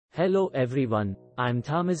Hello everyone, I'm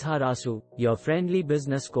Thamizharasu, your friendly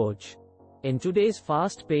business coach. In today's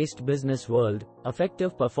fast-paced business world,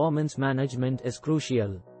 effective performance management is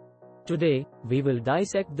crucial. Today, we will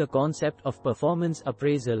dissect the concept of performance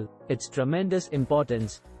appraisal, its tremendous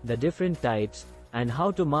importance, the different types, and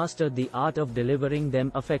how to master the art of delivering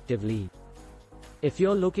them effectively. If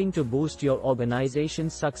you're looking to boost your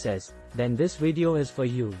organization's success, then this video is for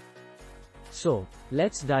you. So,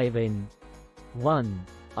 let's dive in. 1.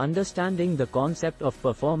 Understanding the concept of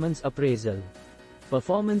performance appraisal.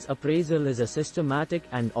 Performance appraisal is a systematic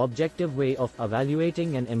and objective way of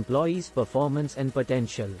evaluating an employee's performance and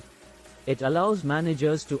potential. It allows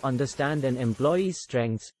managers to understand an employee's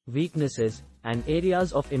strengths, weaknesses, and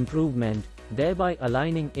areas of improvement, thereby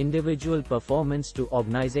aligning individual performance to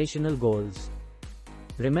organizational goals.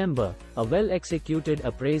 Remember, a well-executed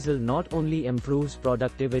appraisal not only improves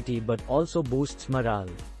productivity but also boosts morale.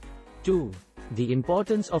 2. The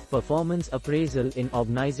importance of performance appraisal in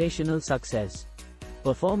organizational success.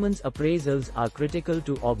 Performance appraisals are critical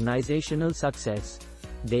to organizational success.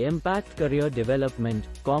 They impact career development,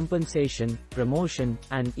 compensation, promotion,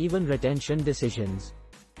 and even retention decisions.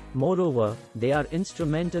 Moreover, they are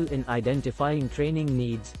instrumental in identifying training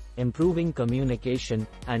needs, improving communication,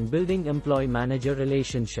 and building employee-manager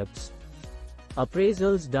relationships.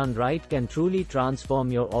 Appraisals done right can truly transform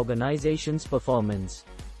your organization's performance.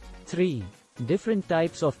 3. Different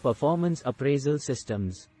types of performance appraisal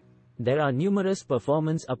systems. There are numerous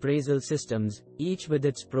performance appraisal systems, each with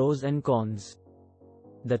its pros and cons.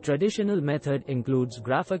 The traditional method includes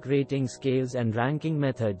graphic rating scales and ranking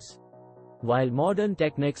methods, while modern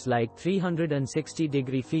techniques like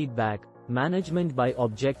 360-degree feedback, management by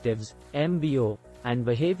objectives, MBO, and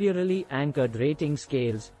behaviorally anchored rating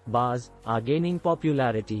scales, bars, are gaining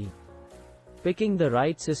popularity. Picking the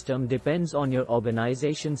right system depends on your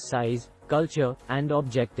organization's size, culture, and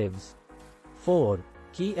objectives. 4.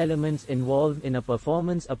 Key elements involved in a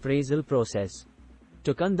performance appraisal process.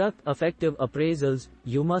 To conduct effective appraisals,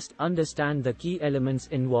 you must understand the key elements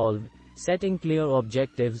involved: setting clear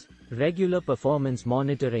objectives, regular performance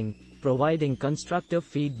monitoring, providing constructive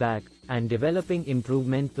feedback, and developing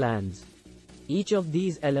improvement plans. Each of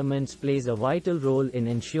these elements plays a vital role in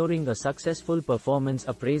ensuring a successful performance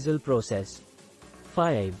appraisal process.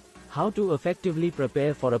 5. How to effectively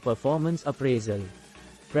prepare for a performance appraisal.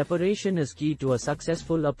 Preparation is key to a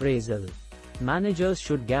successful appraisal. Managers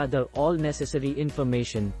should gather all necessary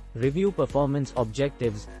information, review performance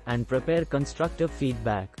objectives, and prepare constructive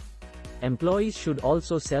feedback. Employees should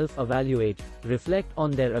also self-evaluate, reflect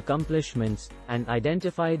on their accomplishments, and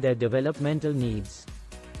identify their developmental needs.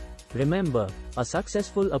 Remember, a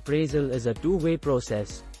successful appraisal is a two-way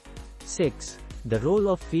process. 6. The role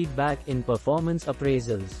of feedback in performance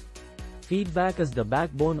appraisals. Feedback is the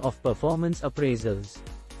backbone of performance appraisals.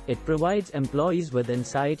 It provides employees with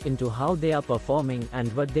insight into how they are performing and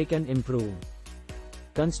what they can improve.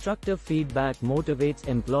 Constructive feedback motivates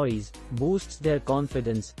employees, boosts their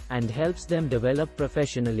confidence, and helps them develop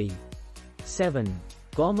professionally. 7.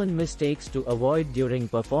 Common mistakes to avoid during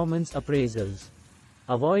performance appraisals.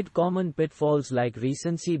 Avoid common pitfalls like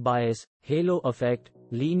recency bias, halo effect,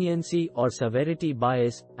 leniency or severity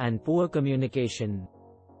bias, and poor communication.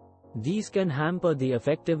 These can hamper the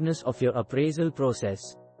effectiveness of your appraisal process.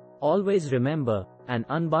 Always remember, an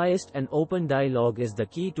unbiased and open dialogue is the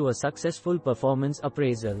key to a successful performance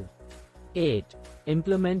appraisal. 8.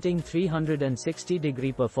 Implementing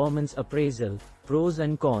 360-degree performance appraisal, pros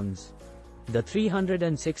and cons. The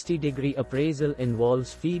 360-degree appraisal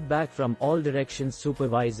involves feedback from all directions: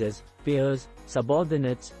 supervisors, peers,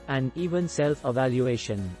 subordinates, and even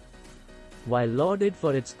self-evaluation. While lauded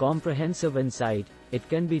for its comprehensive insight, it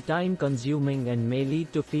can be time-consuming and may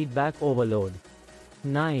lead to feedback overload.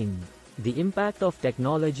 9. The impact of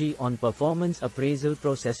technology on performance appraisal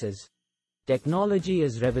processes. Technology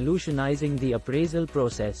is revolutionizing the appraisal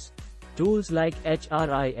process. Tools like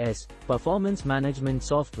HRIS, performance management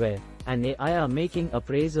software, and AI are making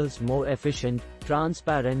appraisals more efficient,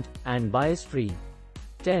 transparent, and bias-free.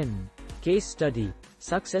 10. Case study: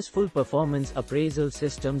 successful performance appraisal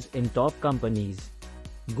systems in top companies.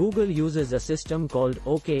 Google uses a system called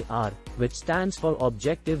OKR, which stands for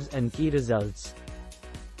Objectives and Key Results.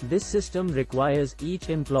 This system requires each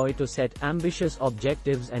employee to set ambitious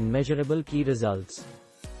objectives and measurable key results.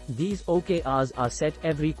 These OKRs are set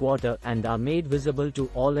every quarter and are made visible to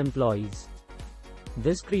all employees.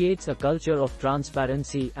 This creates a culture of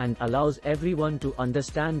transparency and allows everyone to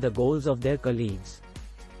understand the goals of their colleagues.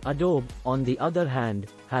 Adobe, on the other hand,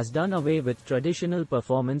 has done away with traditional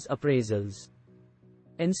performance appraisals.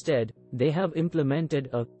 Instead, they have implemented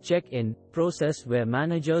a check-in process where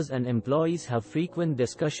managers and employees have frequent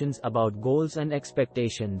discussions about goals and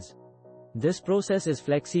expectations. This process is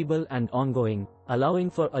flexible and ongoing,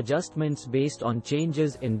 allowing for adjustments based on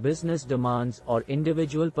changes in business demands or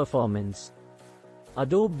individual performance.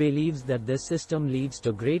 Adobe believes that this system leads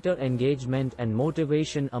to greater engagement and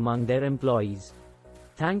motivation among their employees.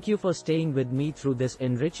 Thank you for staying with me through this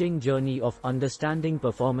enriching journey of understanding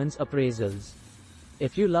performance appraisals.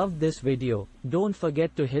 If you loved this video, don't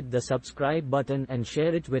forget to hit the subscribe button and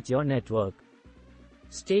share it with your network.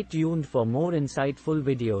 Stay tuned for more insightful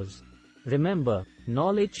videos. Remember,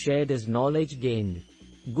 knowledge shared is knowledge gained.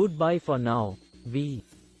 Goodbye for now. We